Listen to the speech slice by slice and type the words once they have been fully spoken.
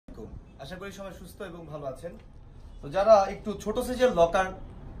আশা করি সবাই সুস্থ এবং ভালো আছেন। তো যারা একটু ছোট সাইজের লকার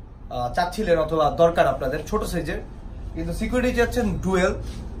চাচ্ছিলেন অথবা দরকার আপনাদের ছোট সাইজের, কিন্তু সিকিউরিটি চাচ্ছেন ডুয়েল,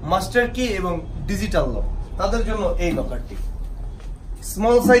 মাস্টার কি এবং ডিজিটাল লক, তাদের জন্য এই লকারটি।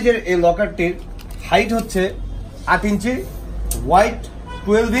 স্মল সাইজের এই লকারটির হাইট হচ্ছে 8 ইঞ্চি, ওয়াইড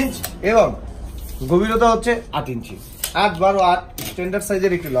 12 ইঞ্চ এবং গভীরতা হচ্ছে 8 ইঞ্চি। 8x8 স্ট্যান্ডার্ড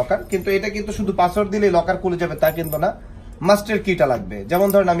সাইজের একটি লকার, কিন্তু এটা কিন্তু শুধু পাসওয়ার্ড দিলে লকার খুলে যাবে তা কিন্তু না, মাস্টার কিটা লাগবে। যেমন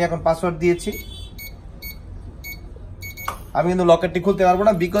ধরেন আমি এখন পাসওয়ার্ড দিয়েছি, আমি কিন্তু লকারটি খুলতে পারবো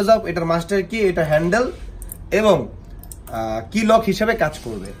না, বিকজ অফ এটার মাস্টার কি, এটা হ্যান্ডেল এবং কি লক হিসাবে কাজ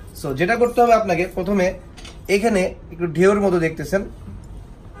করবে। সো যেটা করতে হবে আপনাকে, প্রথমে এখানে একটু ঢেউর মতো দেখতেছেন,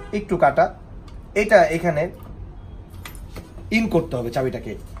 একটু কাটা, এটা এখানে ইন করতে হবে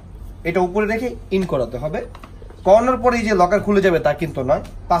চাবিটাকে, এটা উপরে রেখে ইন করাতে হবে। করানোর পরে এই যে লকার খুলে যাবে তা কিন্তু নয়,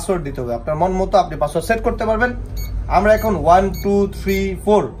 পাসওয়ার্ড দিতে হবে। আপনার মন মতো আপনি পাসওয়ার্ড সেট করতে পারবেন। আমরা এখন 1 2 3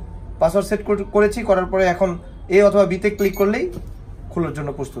 4 পাসওয়ার্ড সেট করেছি, করার পরে এখন এ অথবা বিতে ক্লিক করলেই খোলার জন্য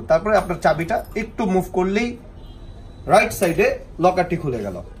প্রস্তুত। তারপরে আপনার চাবিটা একটু মুভ করলেই রাইট সাইডে লকারটি খুলে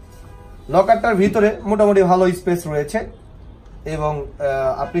গেল। লকারটার ভিতরে মোটামুটি ভালো স্পেস রয়েছে এবং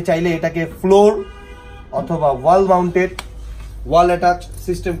আপনি চাইলে এটাকে ফ্লোর অথবা ওয়াল মাউন্টেড, ওয়াল অ্যাটাচ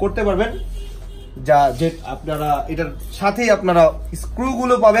সিস্টেম করতে পারবেন, যা যে আপনারা এটার সাথেই আপনারা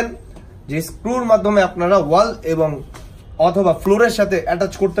স্ক্রুগুলো পাবেন, যে স্ক্রুর মাধ্যমে আপনারা ওয়াল এবং অথবা ফ্লোরের সাথে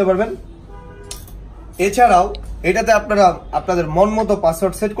অ্যাটাচ করতে পারবেন। এছাড়াও এটাতে আপনারা আপনাদের মন মতো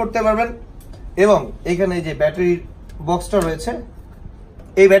পাসওয়ার্ড সেট করতে পারবেন এবং এখানে যে ব্যাটারি বক্সটা রয়েছে,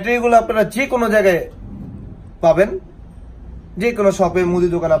 এই ব্যাটারিগুলো আপনারা যে কোনো জায়গায় পাবেন, যে কোনো শপে, মুদি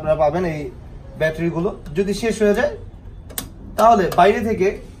দোকানে আপনারা পাবেন। এই ব্যাটারিগুলো যদি শেষ হয়ে যায় তাহলে বাইরে থেকে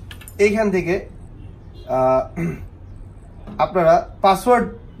এইখান থেকে আপনারা পাসওয়ার্ড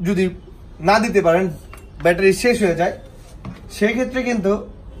যদি না দিতে পারেন, ব্যাটারি শেষ হয়ে যায়, সেক্ষেত্রে কিন্তু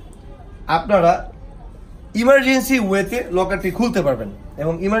আপনারা ইমার্জেন্সি ওয়েতে লকারটি খুলতে পারবেন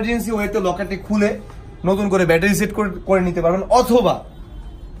এবং ইমার্জেন্সি ওয়েতে লকারটি খুলে নতুন করে ব্যাটারি সেট করে নিতে পারবেন। অথবা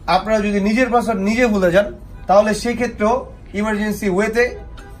আপনারা যদি নিজের পাসওয়ার্ড নিজে ভুলে যান, তাহলে সেক্ষেত্রেও ইমার্জেন্সি ওয়েতে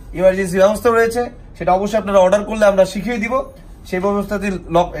ইমার্জেন্সি ব্যবস্থা রয়েছে, সেটা অবশ্যই আপনারা অর্ডার করলে আমরা শিখিয়ে দিব।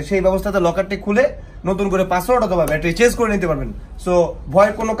 সেই ব্যবস্থাতে লকারটি খুলে নতুন করে পাসওয়ার্ড অথবা ব্যাটারি চেঞ্জ করে নিতে পারবেন। সো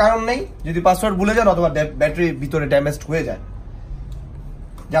ভয়ের কোনো কারণ নেই যদি পাসওয়ার্ড ভুলে যান অথবা ব্যাটারি ভিতরে ড্যামেজড হয়ে যায়।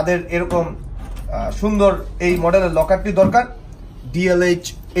 যাদের এরকম সুন্দর এই মডেলের লকারটি দরকার,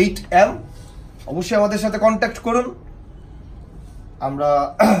 DLH-8M, অবশ্যই আমাদের সাথে কন্ট্যাক্ট করুন। আমরা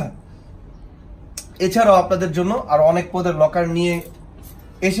এছাড়াও আপনাদের জন্য আরো অনেক পদের লকার নিয়ে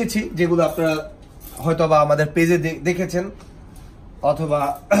এসেছি, যেগুলো আপনারা হয়তো বা আমাদের পেজে দেখেছেন অথবা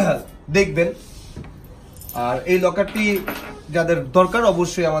দেখবেন। আর এই লকারটি যাদের দরকার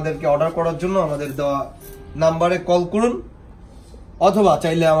অবশ্যই আমাদেরকে অর্ডার করার জন্য আমাদের দেওয়া নাম্বারে কল করুন, অথবা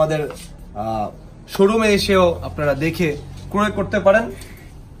চাইলে আমাদের শোরুমে এসেও আপনারা দেখে ক্রয় করতে পারেন।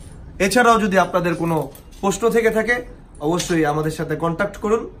 এছাড়াও যদি আপনাদের কোনো প্রশ্ন থেকে থাকে অবশ্যই আমাদের সাথে কন্ট্যাক্ট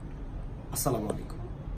করুন। আসসালামু আলাইকুম।